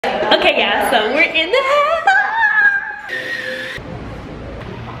Hey y'all, so we're in the house.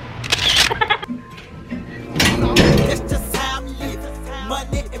 That's just how I'm living.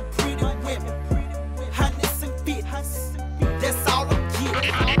 Money and pretty women. Honey and fitness. That's all I'm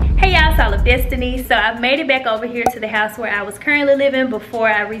getting. Hey y'all, it's All of Destiny. So I've made it back over here to the house where I was currently living before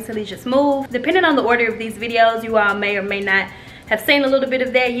I recently just moved. Depending on the order of these videos, you all may or may not have seen a little bit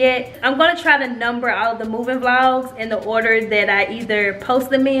of that yet. I'm gonna try to number all of the moving vlogs in the order that I either post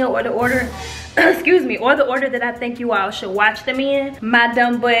them in or the order, excuse me, or the order that I think you all should watch them in. My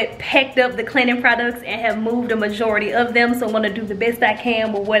dumb butt packed up the cleaning products and have moved a majority of them, so I'm gonna do the best I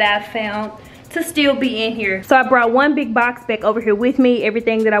can with what I found to still be in here. So I brought one big box back over here with me.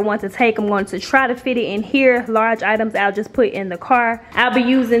 Everything that I want to take, I'm going to try to fit it in here. Large items I'll just put in the car. I'll be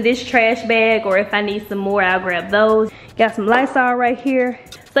using this trash bag, or if I need some more, I'll grab those. Got some Lysol right here.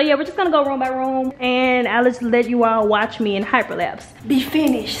 So yeah, we're just gonna go room by room and I'll just let you all watch me in hyperlapse be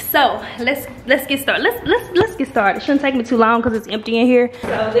finished. So let's get started. Let's get started. It shouldn't take me too long because it's empty in here.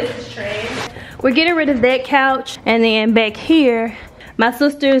 So this is trash. We're getting rid of that couch, and then back here my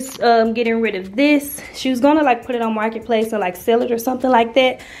sister's getting rid of this. She was gonna like put it on Marketplace or like sell it or something like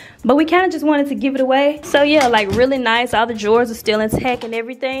that, but we kind of just wanted to give it away. So yeah, like really nice. All the drawers are still intact and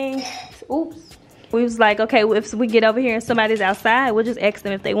everything. Oops. We was like, okay, well, if we get over here and somebody's outside, we'll just ask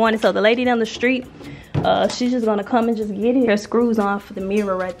them if they want it. So the lady down the street, she's just gonna come and just get it. Her screws on for the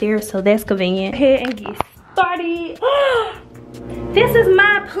mirror right there, so that's convenient. Go ahead and get started. This is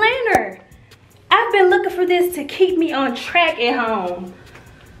my planner. I've been looking for this to keep me on track at home.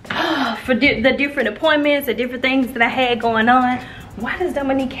 For the different appointments, the different things that I had going on. Why does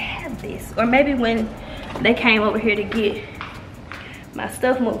Dominique have this? Or maybe when they came over here to get my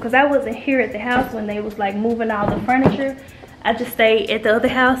stuff moved, because I wasn't here at the house when they was like moving all the furniture. I just stayed at the other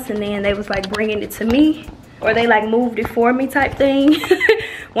house, and then they was like bringing it to me, or they like moved it for me type thing.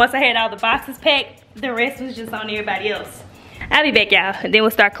 Once I had all the boxes packed, the rest was just on everybody else. I'll be back, y'all, and then we'll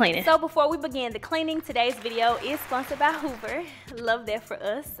start cleaning. So before we begin the cleaning, today's video is sponsored by Hoover. Love that for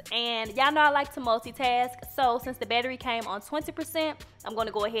us. And y'all know I like to multitask, so since the battery came on 20%, I'm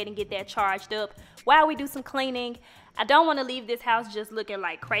gonna go ahead and get that charged up while we do some cleaning. I don't want to leave this house just looking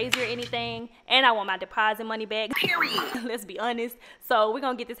like crazy or anything, and I want my deposit money back, period. Let's be honest. So we're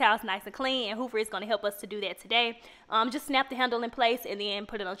gonna get this house nice and clean, and Hoover is gonna help us to do that today. Just snap the handle in place and then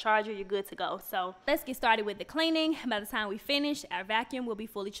put it on charger. You're good to go. So let's get started with the cleaning. By the time we finish, our vacuum will be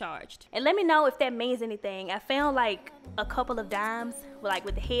fully charged. And let me know if that means anything. I found like a couple of dimes like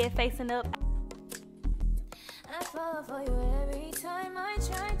with the head facing up. I fall for you every time I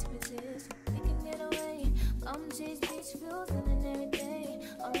try to resist. We can get away. Chase beach views and every day.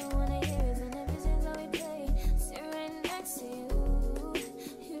 All I wanna hear is an episode how we play. Sit right next to you.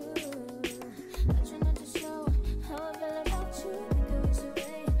 I try not to show how I feel about you. Think I wish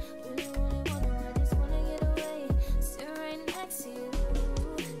away. Really wanna, I just wanna get away. Sit right next to you.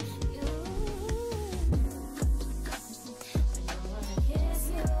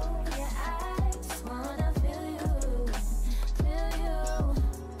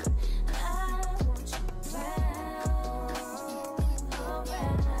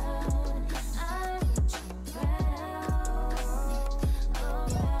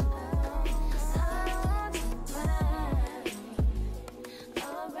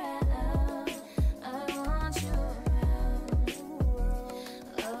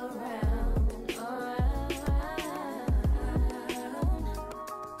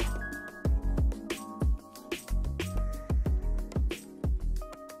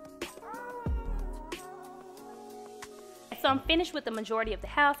 So I'm finished with the majority of the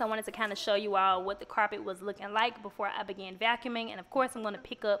house. I wanted to kind of show you all what the carpet was looking like before I began vacuuming. And of course, I'm going to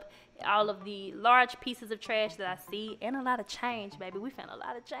pick up all of the large pieces of trash that I see, and a lot of change, baby. We found a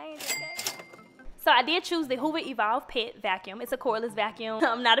lot of change, okay? So I did choose the Hoover Evolve Pet Vacuum. It's a cordless vacuum.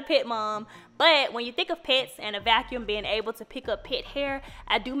 I'm not a pet mom, but when you think of pets and a vacuum being able to pick up pet hair,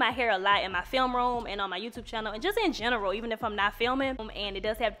 I do my hair a lot in my film room and on my YouTube channel, and just in general, even if I'm not filming. And it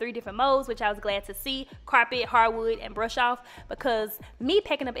does have 3 different modes, which I was glad to see: carpet, hardwood, and brush off, because me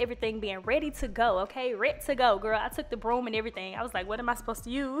packing up everything being ready to go, okay? Ready to go, girl. I took the broom and everything. I was like, what am I supposed to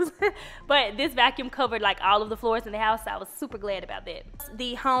use? But this vacuum covered like all of the floors in the house, so I was super glad about that.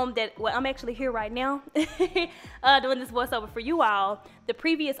 The home that, well, I'm actually here right now doing this voiceover for you all. The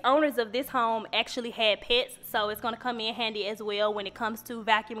previous owners of this home actually had pets, so it's going to come in handy as well when it comes to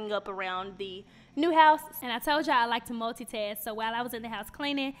vacuuming up around the new house. And I told y'all I like to multitask, so while I was in the house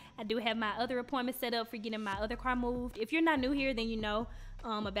cleaning, I do have my other appointment set up for getting my other car moved. If you're not new here, then you know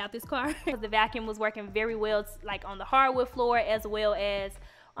about this car. The vacuum was working very well, like on the hardwood floor as well as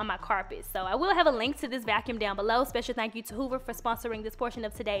on my carpet. So I will have a link to this vacuum down below. Special thank you to Hoover for sponsoring this portion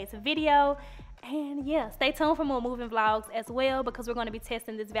of today's video. And yeah, stay tuned for more moving vlogs as well, because we're going to be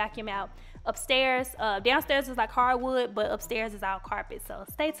testing this vacuum out upstairs. Downstairs is like hardwood, but upstairs is all carpet. So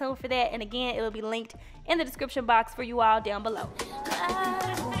stay tuned for that. And again, it will be linked in the description box for you all down below.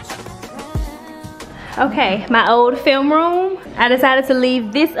 Okay, my old film room. I decided to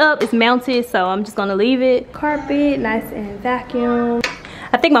leave this up. It's mounted, so I'm just gonna leave it. Carpet, nice and vacuum.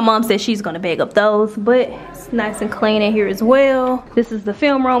 I think my mom said she's gonna bag up those, but it's nice and clean in here as well. This is the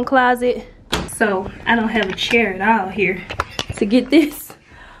film room closet. So I don't have a chair at all here to get this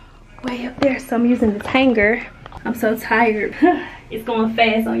way up there, so I'm using this hanger. I'm so tired. It's going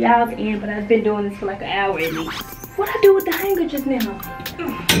fast on y'all's end, but I've been doing this for like an hour at least. What'd I do with the hanger just now?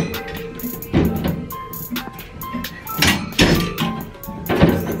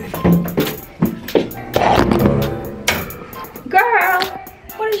 Girl,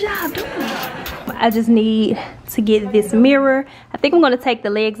 what is y'all doing? I just need to get this mirror. I think I'm gonna take the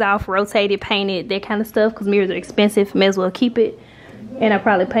legs off, rotate it, paint it, that kind of stuff, because mirrors are expensive. May as well keep it. And I'll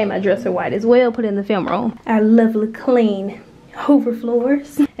probably paint my dresser white as well, put it in the film room. Our lovely clean Hoover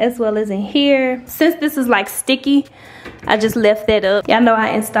floors, as well as in here. Since this is like sticky, I just left that up. Y'all know I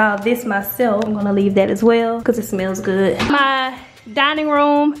installed this myself. I'm gonna leave that as well because it smells good. My dining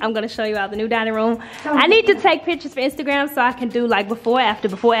room, I'm gonna show you all the new dining room. I need to take pictures for Instagram so I can do like before, after,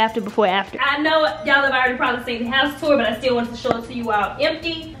 before, after, before, after. I know y'all have already probably seen the house tour, but I still wanted to show it to you all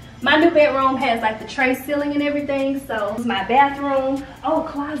empty. My new bedroom has like the tray ceiling and everything, so this is my bathroom. Oh,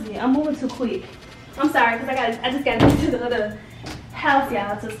 closet, I'm moving too quick. I'm sorry, because I just got into the other house,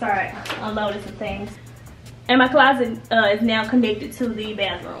 y'all, to start unloading some things. And my closet is now connected to the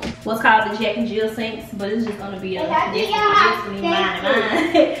bathroom. What's called the Jack and Jill sinks, but it's just gonna be a destiny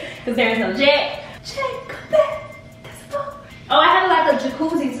mine. Because there's no Jack. Jack, come back. Oh, I had like a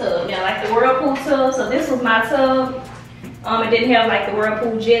jacuzzi tub, you know, like the Whirlpool tub. So this was my tub. It didn't have like the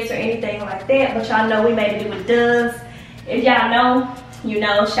Whirlpool jets or anything like that, but y'all know we made it do what it does. If y'all know, you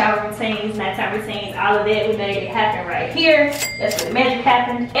know, shower routines, nighttime routines, all of that, we made it happen right here. That's where the magic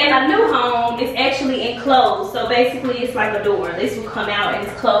happened. And my new home is actually enclosed, so basically it's like a door. This will come out and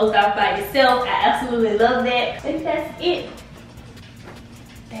it's closed off by itself. I absolutely love that. And that's it.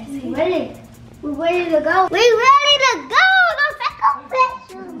 That's it. We're ready to go. We're ready to go. Don't take a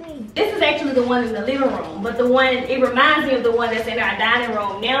picture of me. This is actually the one in the living room, but the one, it reminds me of the one that's in our dining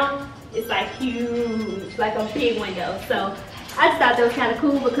room now. It's like huge, like a big window. So I just thought that was kind of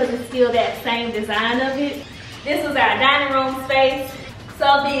cool because it's still that same design of it. This was our dining room space.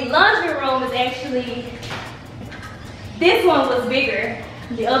 So the laundry room is actually, this one was bigger.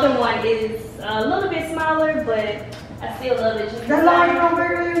 The other one is a little bit smaller, but I still love it. Just that laundry room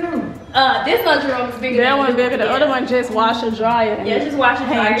bigger than you? This laundry room is bigger. That one bigger. The other one just wash and dry it. Yeah, just wash and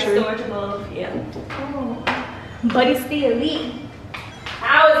dry, storage above. Yeah. But it's still lit.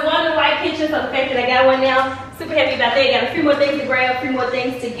 I was wondering why kitchen, so the fact that I got one now, super happy about that. Got a few more things to grab, a few more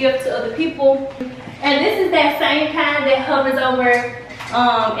things to give to other people. And this is that same kind that hovers over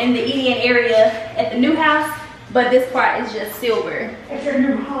in the eating area at the new house, but this part is just silver. At your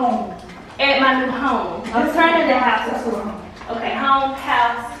new home. At my new home. I'm turning the house into a home. Okay, home,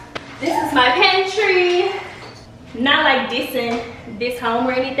 house. This is my pantry. Not like dissing this home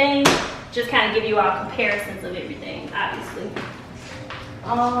or anything, just kind of give you all comparisons of everything, obviously.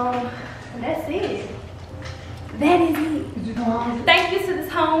 That's it. That is it. Thank you to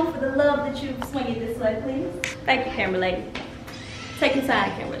this home for the love that you swing it this way, please. Thank you, camera lady. Take your time,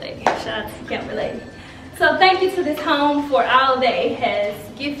 camera lady. Shout out to the camera lady. So thank you to this home for all that it has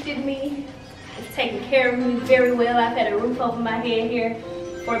gifted me. It's taken care of me very well. I've had a roof over my head here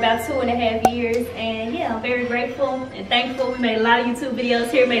for about 2.5 years, and yeah, I'm very grateful and thankful. We made a lot of YouTube videos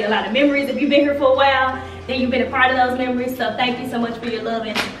here, made a lot of memories. If you've been here for a while, then you've been a part of those memories, so thank you so much for your love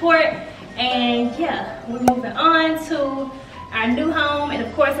and support. And yeah, we're moving on to our new home, and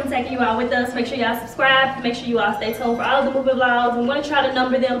of course I'm taking you all with us. Make sure y'all subscribe, make sure you all stay tuned for all of the movie vlogs. I'm going to try to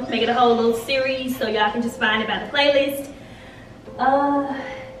number them, make it a whole little series so y'all can just find it by the playlist.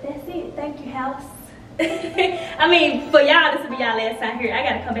 That's it. Thank you, house. I mean, for y'all, this will be y'all last time here. I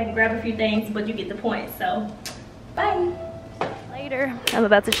gotta come back and grab a few things, but you get the point. So bye. Later, I'm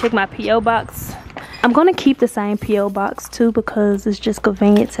about to check my PO box. I'm gonna keep the same PO box too because it's just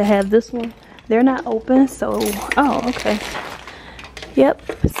convenient to have this one. They're not open, so oh, okay. Yep,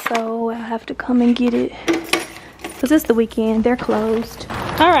 so I'll have to come and get it because it's the weekend. They're closed.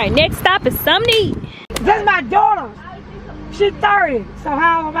 All right, next stop is something to eat. That's my daughter. She's 30, so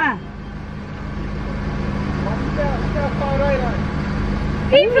how old am I?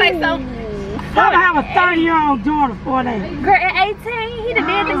 He plays so. I have a 30-year-old daughter for that. Girl, at 18, he done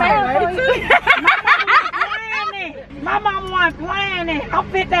did the math for you. My mama wasn't playing it. I'm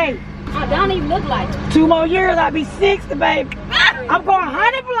 58. Oh, don't even look like it. 2 more years, I'll be 60, baby. I'm going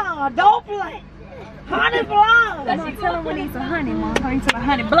honey blonde. Don't play. Honey blonde. That's you tell him we need some honey, Mom. You tell him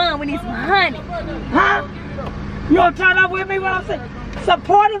honey blonde, we need some honey. Huh? You gonna turn up with me when I'm saying?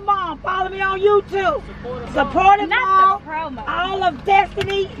 Supportive mom. Follow me on YouTube. Supportive mom. All of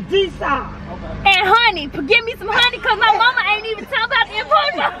Destiny ᶫᵒᵛᵏ. And honey, give me some honey, cause my mama ain't even talking about the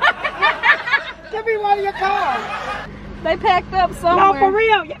important. Give me one of your cars. They packed up somewhere. No, for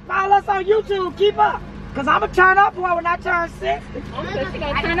real. Follow us on YouTube. Keep up. Cause I'ma turn up for when I turn 60.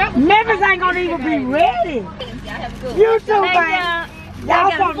 Memphis ain't gonna even be ready. YouTube, baby.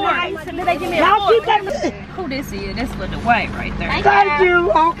 Y'all so nice. Y'all keep that. Who this is? That's for the white right there. Thank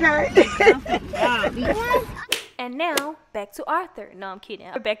you. Okay. And now, back to Arthur. No, I'm kidding.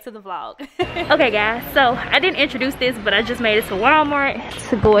 Back to the vlog. Okay, guys. So, I didn't introduce this, but I just made it to Walmart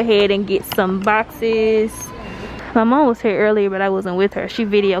to go ahead and get some boxes. My mom was here earlier, but I wasn't with her. She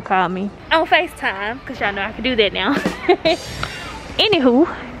video called me on FaceTime, because y'all know I can do that now. Anywho,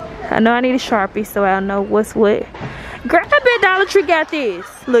 I know I need a Sharpie, so I'll know what's what. Girl, I bet Dollar Tree got this.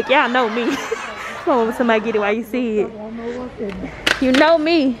 Look, y'all know me. Come on, somebody get it while you see it. You know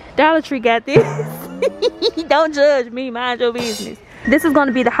me. Dollar Tree got this. Don't judge me. Mind your business. This is going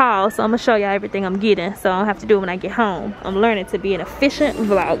to be the haul, so I'm going to show y'all everything I'm getting, so I don't have to do it when I get home. I'm learning to be an efficient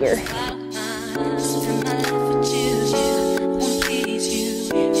vlogger.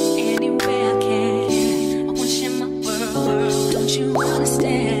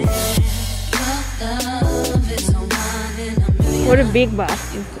 What are big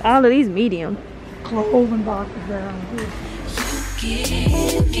boxes? All of these medium. Clothing boxes down here.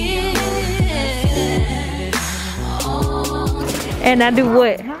 And I do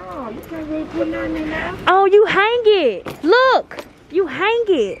what? No, you can't really put nothing in there. Oh, you hang it. Look, you hang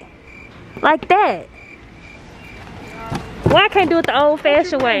it like that. Why I can't do it the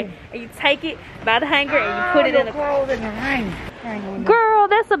old-fashioned way? And you take it by the hanger and you put it in the clothing and hang. Girl,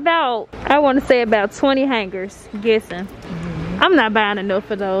 that's about, I want to say about 20 hangers, guessing. I'm not buying enough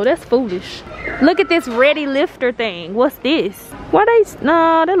of those. That's foolish. Look at this ready lifter thing. What's this? Why they?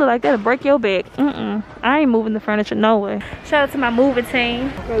 Nah, they look like that'll break your back. I ain't moving the furniture no way. Shout out to my moving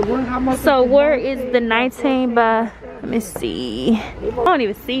team. Okay, how much? So where is the 19 by? Let me see. I don't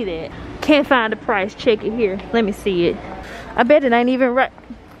even see that. Can't find the price. Check it here. Let me see it. I bet it ain't even right.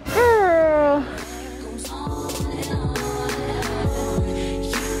 Girl.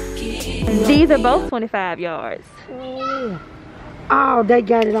 These are both 25 yards. Oh, they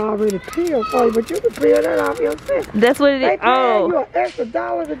got it already peeled for you, but you can peel that off yourself. That's what it is. Oh, you an extra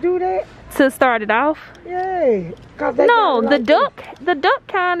 $1 to do that? To start it off? Yeah. No, the duck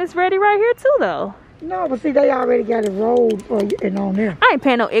kind is ready right here too, though. No, but see, they already got it rolled for you and on there. I ain't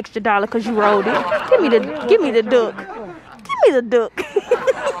paying no extra $1 because you rolled it. Give me the duck. Give me the duck.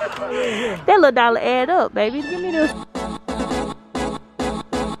 That little dollar add up, baby. Give me the.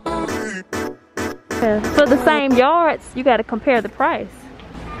 For the same yards, you got to compare the price.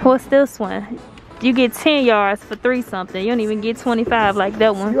 What's this one? You get 10 yards for 3 something. You don't even get 25 like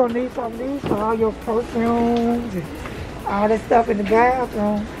that one. You're gonna need some of these for all your perfumes and all that stuff in the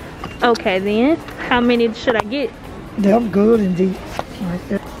bathroom. Okay, then how many should I get? Them good and deep. Right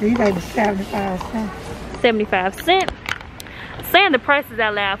there. These ain't the 75 cents. 75 cents. Saying the prices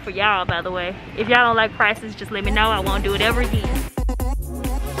out loud for y'all, by the way. If y'all don't like prices, just let me know. I won't do it ever again.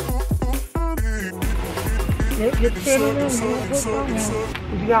 You're telling them,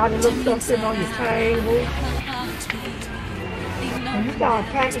 you got a little stuff sitting on your table. When you start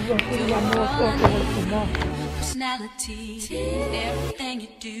packing, you're gonna see you got more stuff than enough. Everything you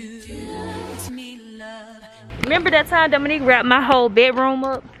do, it's me love. Remember that time Dominique wrapped my whole bedroom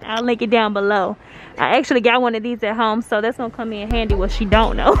up? I'll link it down below. I actually got one of these at home, so that's gonna come in handy what she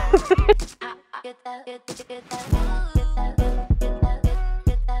don't know.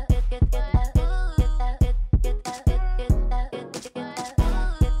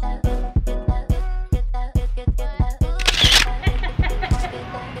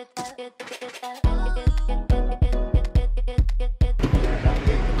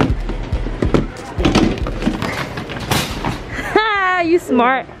 You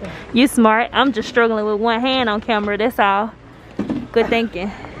smart. You smart. I'm just struggling with one hand on camera. That's all. Good thinking.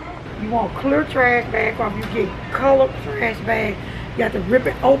 You want clear trash bag, or if you get colored trash bag, you have to rip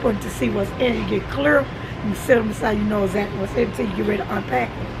it open to see what's in it. You get clear, you set them aside, you know exactly what's in it until you get ready to unpack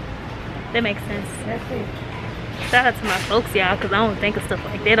it. That makes sense. That's it. Shout out to my folks, y'all, because I don't think of stuff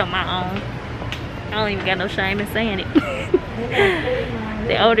like that on my own.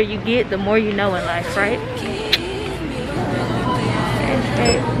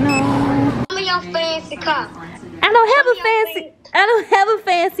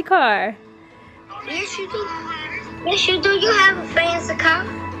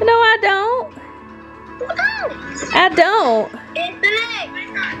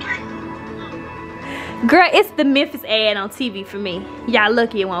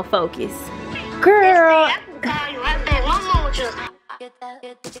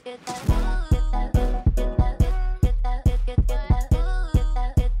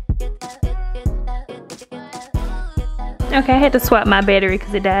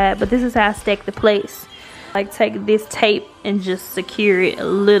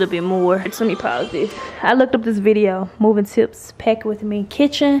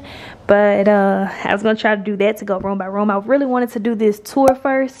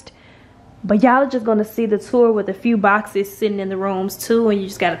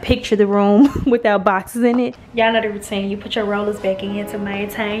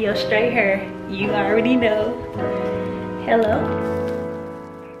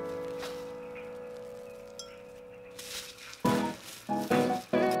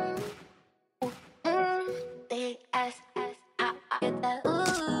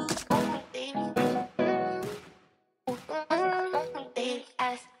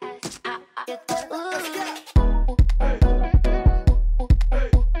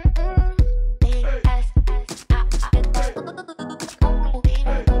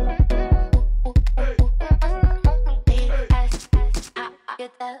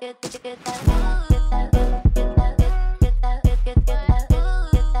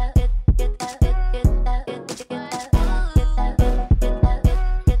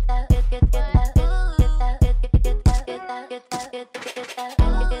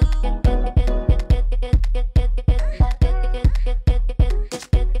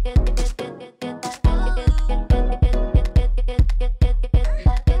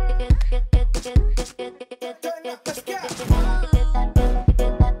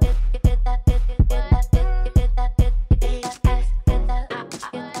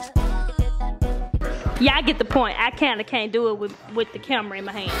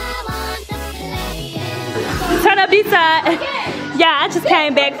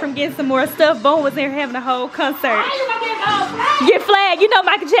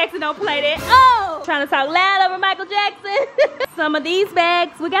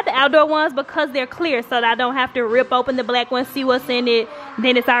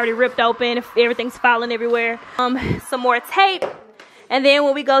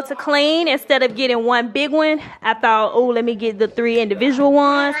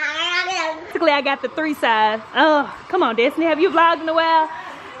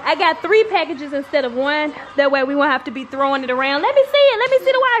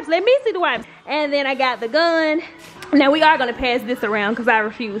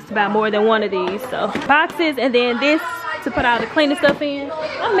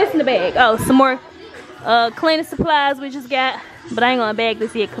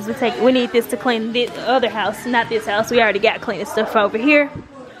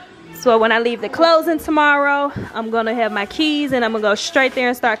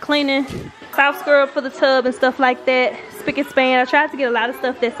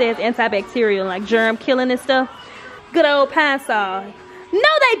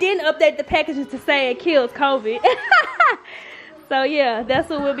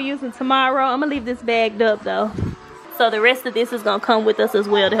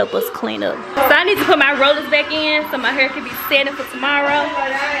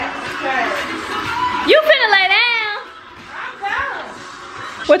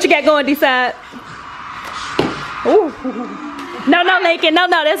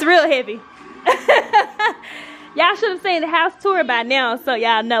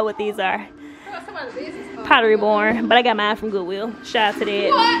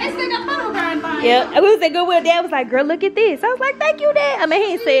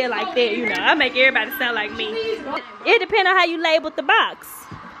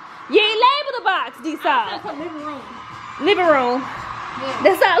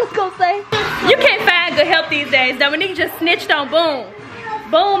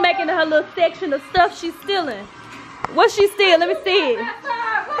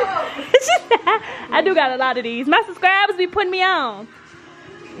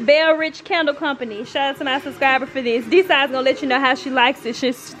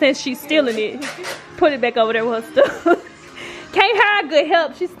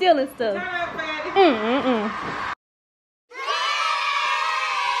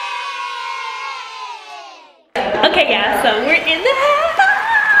 Okay, y'all, so we're in the house.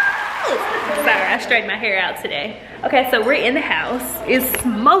 Sorry, I straightened my hair out today. Okay, so we're in the house. It's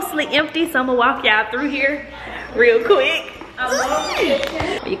mostly empty, so I'm gonna walk y'all through here real quick.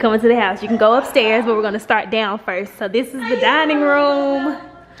 You come into the house, you can go upstairs, but we're gonna start down first. So this is the dining room.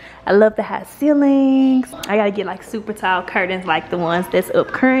 I love the high ceilings. I gotta get like super tall curtains like the ones that's up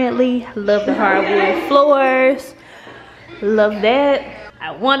currently. Love the hardwood floors. Love that. I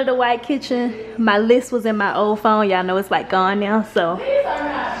wanted a white kitchen. My list was in my old phone. Y'all know it's like gone now. So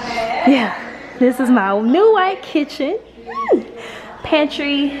yeah, this is my new white kitchen.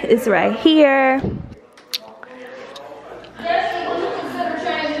 Pantry is right here.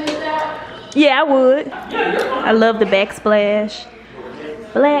 Yeah, I would. I love the backsplash.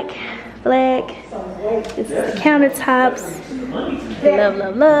 Black. This is the countertops. Love,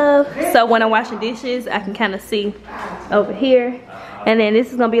 love, love. So when I'm washing dishes, I can kind of see over here. And then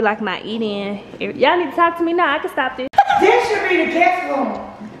this is gonna be like my eat-in. Y'all need to talk to me now. I can stop this. This should be the guest room.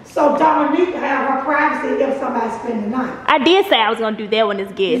 So Dominique can have her privacy if somebody spend the night. I did say I was gonna do that one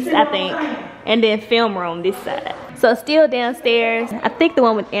as guest, I think. And then film room this side. So still downstairs. I think the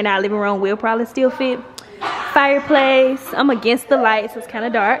one in our living room will probably still fit. Fireplace. I'm against the lights, so it's kind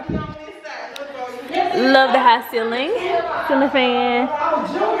of dark. Love the high ceiling. Ceiling fan. How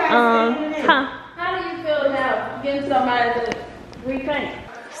do you feel about getting somebody to repaint?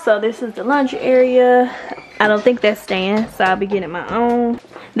 So this is the laundry area. I don't think that's staying, so I'll be getting my own.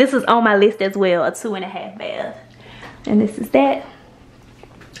 This is on my list as well, a 2.5 bath. And this is that.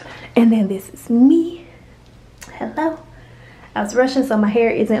 And then this is me. Hello. I was rushing, so my hair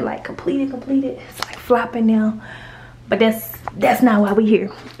isn't like completed. It's like flopping now. But that's not why we're here.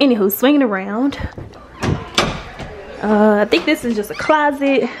 Anywho, swinging around. I think this is just a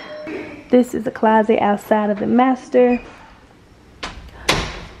closet. This is a closet outside of the master.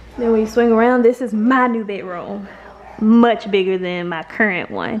 Then when you swing around, this is my new bedroom. Much bigger than my current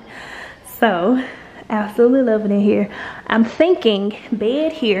one. So, absolutely love it in here. I'm thinking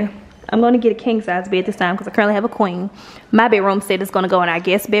bed here. I'm going to get a king size bed this time because I currently have a queen. My bedroom set is going to go in our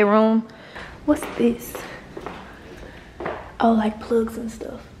guest bedroom. What's this? Oh, like plugs and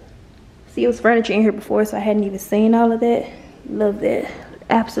stuff. See, it was furniture in here before, so I hadn't even seen all of that. Love that.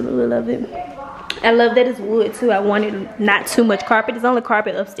 Absolutely love it. I love that it's wood too. I wanted not too much carpet. There's only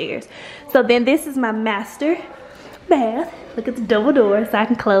carpet upstairs. So then this is my master bath. Look at the double door, so I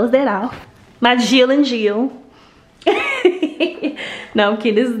can close that off. My Jill and Jill. No, I'm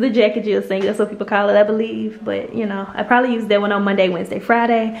kidding. This is the Jack and Jill sink. That's what people call it, I believe. But you know, I probably use that one on Monday, Wednesday,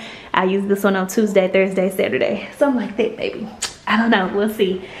 Friday. I use this one on Tuesday, Thursday, Saturday. Something like that, baby. I don't know. We'll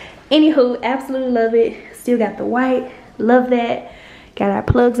see. Anywho, absolutely love it. Still got the white. Love that. Got our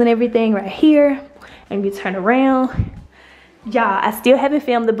plugs and everything right here. And you turn around. Y'all, I still haven't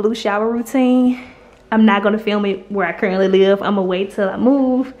filmed the blue shower routine. I'm not going to film it where I currently live. I'm going to wait till I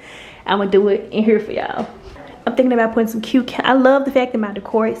move. I'm going to do it in here for y'all. I'm thinking about putting some cute, I love the fact that my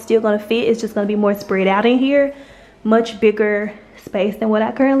decor is still going to fit. It's just going to be more spread out in here. Much bigger space than what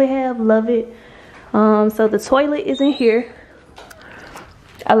I currently have. Love it. So the toilet is in here.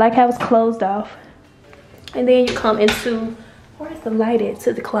 I like how it's closed off. And then you come into, where's the light at,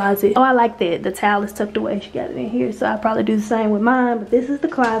 to the closet. Oh, I like that. The towel is tucked away. She got it in here. So I'll probably do the same with mine. But this is the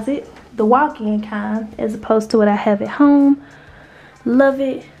closet. The walk-in kind, as opposed to what I have at home. Love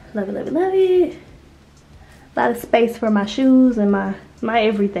it. Love it, love it, love it. A lot of space for my shoes and my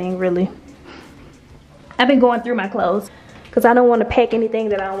everything, really. I've been going through my clothes because I don't want to pack anything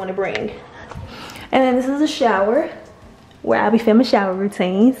that I don't want to bring. And then this is a shower where I'll be filming shower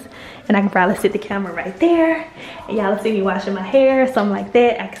routines. And I can probably sit the camera right there. And y'all will see me washing my hair, something like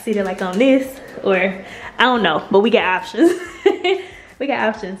that. I can sit it like on this, or I don't know, but we got options. We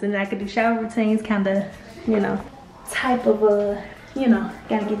got options, and I can do shower routines, kind of, you know, type of you know,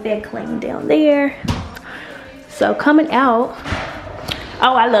 gotta get that clean down there. So coming out,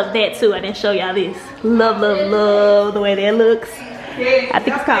 oh, I love that too. I didn't show y'all this. Love, love, love the way that looks. I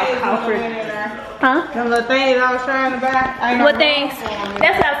think it's called Crawford. Huh? Them little things I was trying to buy. What things?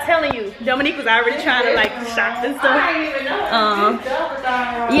 That's what I was telling you. Dominique was already trying to like shop and stuff.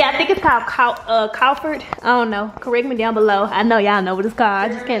 Yeah, I think it's called Crawford. I don't know. Correct me down below. I know y'all know what it's called. I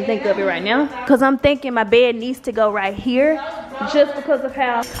just can't think of it right now. Because I'm thinking my bed needs to go right here. Just because of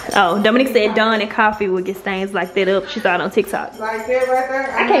how... Oh, Dominique said Dawn and coffee would get stains like that up. She saw it on TikTok. Like that right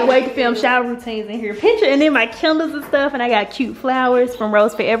there? I can't wait to film shower routines in here. Picture, and then my candles and stuff. And I got cute flowers from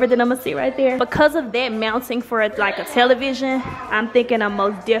Rose Forever that I'm going to see right there. Because of that mounting for like a television, I'm thinking I'm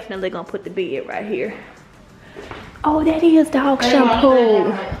most definitely going to put the bed right here. Oh, that is dog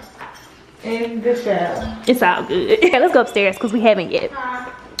shampoo. In the shower. It's all good. Okay, let's go upstairs because we haven't yet.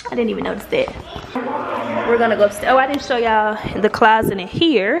 I didn't even notice that. we're gonna go upstairs. Oh, I didn't show y'all the closet in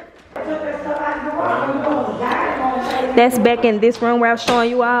here. That's back in this room where I was showing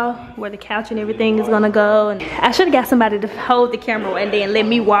you all, where the couch and everything is gonna go. And I should have got somebody to hold the camera and then let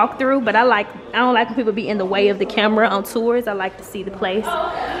me walk through, but I don't like when people be in the way of the camera on tours. I like to see the place.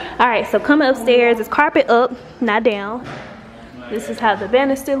 All right, so coming upstairs, it's carpet up, not down. This is how the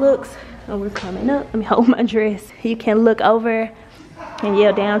banister looks. And we're coming up. Let me hold my dress. You can look over and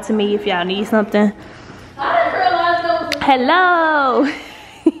yell down to me if y'all need something. Hello.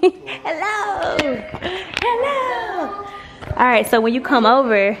 Hello. Hello. All right, so when you come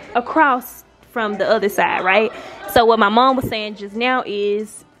over across from the other side, right? So what my mom was saying just now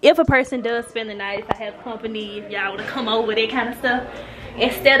is, if a person does spend the night, if I have company, if y'all want to come over, that kind of stuff,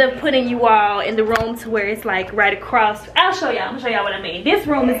 instead of putting you all in the room to where it's like right across, I'm gonna show y'all what I mean. This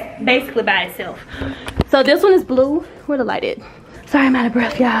room is basically by itself. So this one is blue. Where the light at? Sorry, I'm out of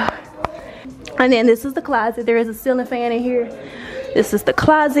breath, y'all. And then this is the closet. There is a ceiling fan in here. This is the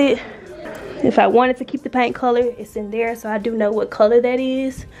closet. If I wanted to keep the paint color, it's in there, so I do know what color that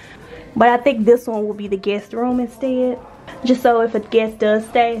is. But I think this one will be the guest room instead, just so if a guest does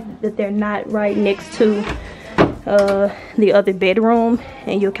stay, that they're not right next to the other bedroom,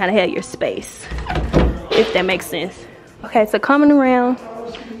 and you'll kind of have your space, if that makes sense. Okay, so coming around,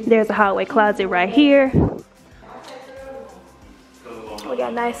 there's a hallway closet right here. We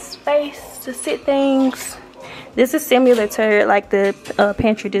got nice space to sit things. This is similar to like the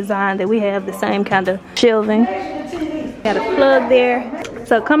pantry design that we have, the same kind of shelving. Got a plug there.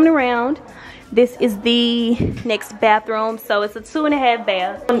 So coming around, this is the next bathroom. So it's a 2.5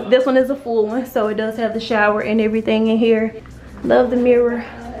 bath. This one is a full one, so it does have the shower and everything in here. Love the mirror.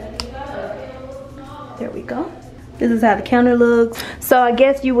 There we go. This is how the counter looks. So I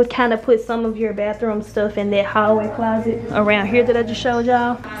guess you would kind of put some of your bathroom stuff in that hallway closet around here that I just showed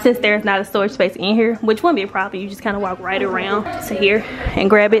y'all. Since there's not a storage space in here, which wouldn't be a problem. You just kind of walk right around to here and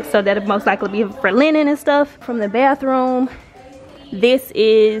grab it. So that'll most likely be for linen and stuff. From the bathroom, this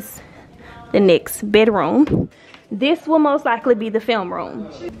is the next bedroom. This will most likely be the film room,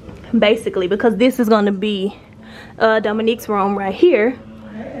 basically, because this is going to be Dominique's room right here.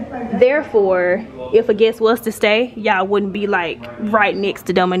 Therefore, if a guest was to stay, y'all wouldn't be like right next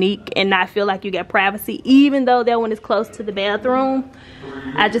to Dominique and not feel like you got privacy, even though that one is close to the bathroom.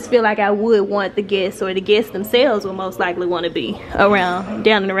 I just feel like I would want the guests, or the guests themselves will most likely want to be around,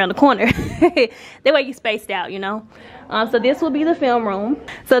 down and around the corner. That way you spaced out, you know. So this will be the film room.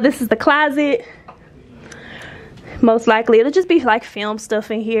 So this is the closet. Most likely it'll just be like film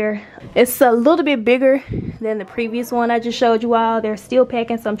stuff in here. It's a little bit bigger than the previous one I just showed you all. They're still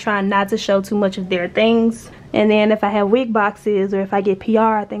packing, so I'm trying not to show too much of their things. And then if I have wig boxes, or if I get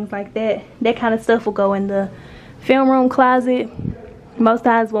PR, things like that, that kind of stuff will go in the film room closet. Most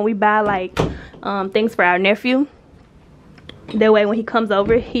times when we buy like things for our nephew, that way when he comes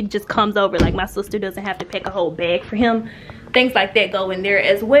over, he just comes over. Like my sister doesn't have to pack a whole bag for him. Things like that go in there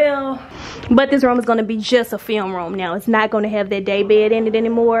as well. But this room is going to be just a film room now. It's not going to have that day bed in it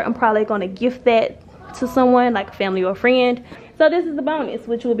anymore. I'm probably going to gift that to someone, like a family or a friend. So this is the bonus,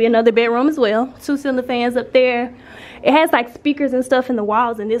 which will be another bedroom as well. 2 ceiling fans up there. It has like speakers and stuff in the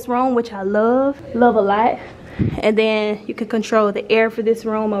walls in this room, which I love a lot. And then you can control the air for this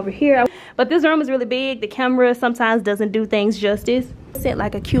room over here. But this room is really big. The camera sometimes doesn't do things justice. Set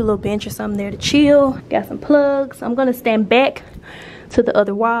like a cute little bench or something there to chill. Got some plugs. I'm gonna stand back to the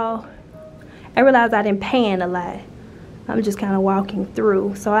other wall. I realized I didn't pan a lot. I'm just kind of walking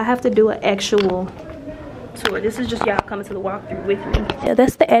through, so I have to do an actual tour. This is just y'all coming to the walkthrough with me. Yeah,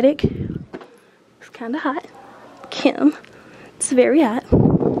 that's the attic. It's kind of hot. Kim, it's very hot.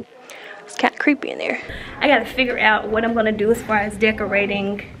 It's kind of creepy in there. I gotta figure out what I'm gonna do as far as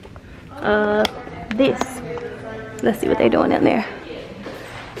decorating this. Let's see what they're doing in there.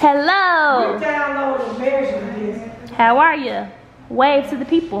 Hello. How are you? Wave to the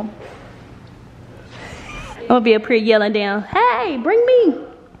people. I'm gonna be up here yelling down, hey, bring me.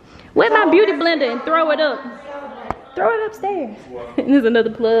 Where's my beauty blender, and throw it up. Throw it upstairs. And there's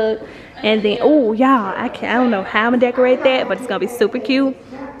another plug. And then, oh y'all, I don't know how I'm gonna decorate that, but it's gonna be super cute.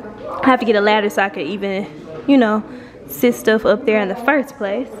 I have to get a ladder so I can even, you know, sit stuff up there in the first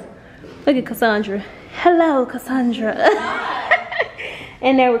place. Look at Cassandra. Hello, Cassandra.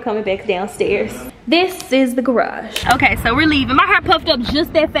 And now we're coming back downstairs. This is the garage. Okay, so we're leaving. My heart puffed up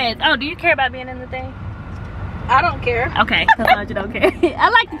just that fast. Oh, do you care about being in the thing? I don't care. Okay, Cassandra don't care. I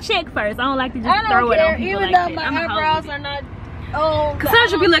like to check first. I don't like to just throw it on people even like though that. my eyebrows are not. Oh,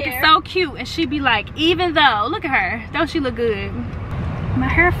 Cassandra be looking so cute, and she be like, even though, look at her, don't she look good? My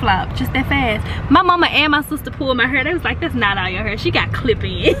hair flopped just that fast. My mama and my sister pulled my hair. They was like, that's not all your hair. She got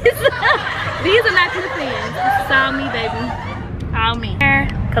clip-ins. These are not clip-ins. This is all me, baby. All me.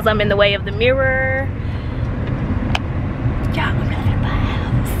 Because I'm in the way of the mirror. Y'all, we're really in my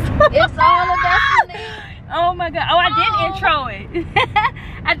house. It's all of destiny. Oh my God. Oh, I didn't intro it.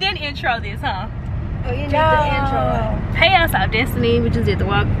 I didn't intro this, huh? Oh, you need the intro. Hey, y'all, saw Destiny. We just did the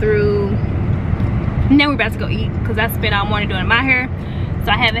walkthrough. Now we're about to go eat because I spent all morning doing my hair.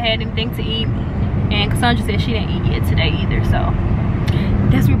 So I haven't had anything to eat. And Cassandra said she didn't eat yet today either. So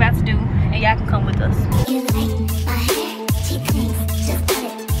that's what we're about to do. And y'all can come with us.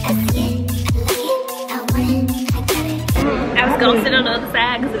 I was gonna sit on the other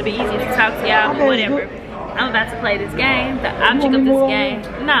side because it'll be easier to talk to y'all, but whatever. I'm about to play this game, the object of this game.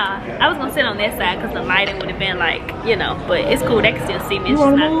 Nah, I was gonna sit on that side because the lighting would have been like, you know, but it's cool, they can still see me. It's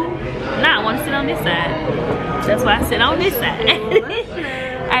just not. Nah, I want to sit on this side. That's why I sit on this side.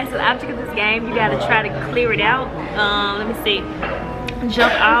 Alright, so the object of this game, you gotta try to clear it out. Let me see.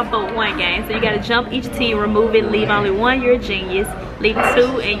 Jump all but one game. So you gotta jump each team, remove it, leave only one, you're a genius. Leave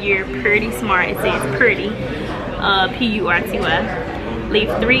two and you're pretty smart. It says pretty. P-U-R-T-Y.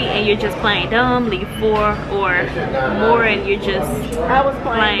 Leave three and you're just plain dumb. Leave four or more and you're just I was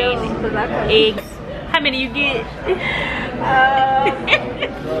plain dumb. Eggs. How many you get?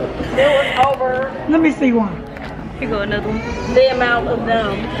 It was over. Let me see one. Here go another one. The amount of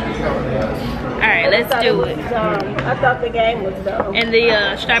dumb. Alright, let's do it. I thought the game was dumb. And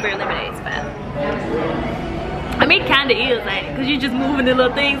the strawberry lemonade is fine. I mean, it kind of is, ain't it? Because you're just moving the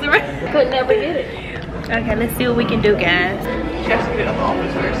little things around. Could never get it. Okay, let's see what we can do, guys. She has to get up the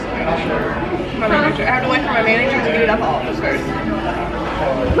office first. I'm not sure. My manager, I have to wait for my manager to get it up the office first.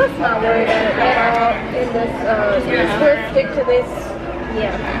 Let's not worry about it at all in this, let's stick to this.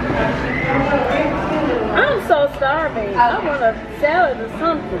 Yeah. I'm so starving. I want a salad or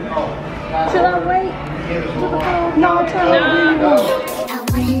something. Should I wait till the whole No, tell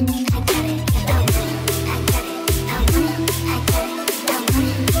me.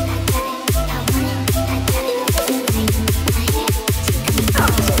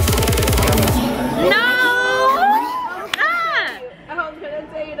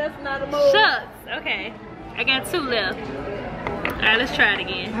 Shucks. Okay. I got two left. Alright, let's try it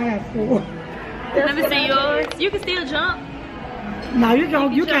again. I got four. Let me see yours. You can still jump. No, you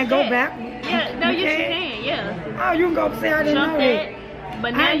can't go back. Yeah, no, you can, yeah. Oh, you can go say I didn't Jump know that. that.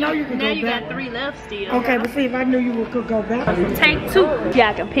 But I now didn't know you could now go you back. got three left still. Okay, but see if I knew you could go back. Take two.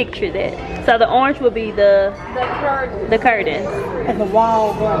 Y'all can picture that. So the orange will be the curtain. And the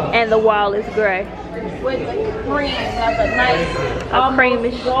wall gray. And the wall is gray. with the cream, like a nice,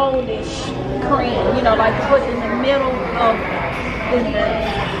 creamish, goldish cream. You know, like put in the middle of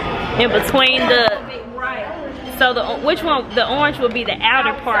in between the. right. So the which one? The orange would be the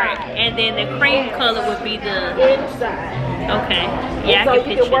outer part, and then the cream color would be the inside. Okay. Yeah, so I can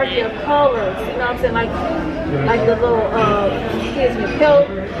you picture can work that. your colors. You know what I'm saying? Like the little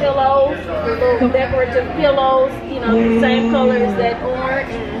pillows, the little decorative pillows. You know, the same color as that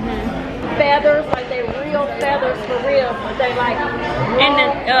orange. Feathers, like they real feathers for real. They like. And the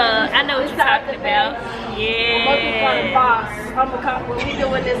I know what you're talking about. Yeah. I'm gonna call it boss. I'm gonna call when we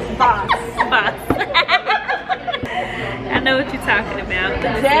doing this boss. Boss. I know what you're talking about.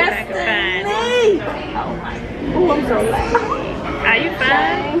 Let's see if I can find it. Oh my. Ooh, I'm so loud. Are you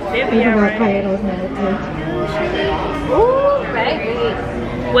fine? They'll be alright. Ooh, baby.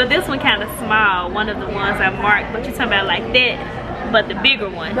 Well, this one kind of small. One of the ones I marked, but you're talking about like that, but the bigger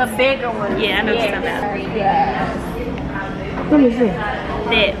one. The bigger one. Yeah, I know what you're talking about. Yeah. Let me see.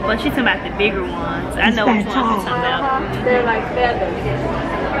 That, but she's talking about the bigger ones. I know which ones you're talking about. They're like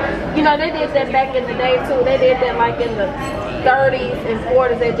feathers. You know, they did that back in the day too. They did that like in the 30s and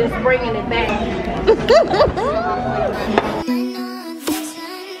 40s. They're just bringing it back.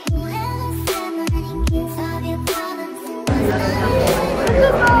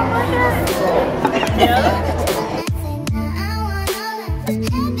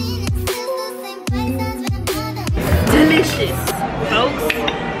 Delicious, folks.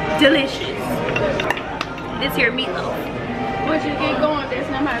 Delicious. This here meatloaf. Once you get going, that's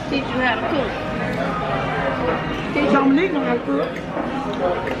not how to teach you how to cook. Dominique know how to cook.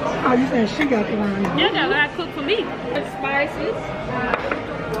 Oh, you said she got the line. Yeah, I got to cook for me. Spices.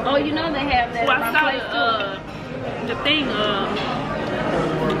 Oh, you know they have that. Well, I saw the thing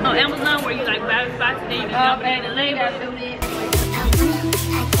on Amazon where you like buy the spices and then you can dump it in the label.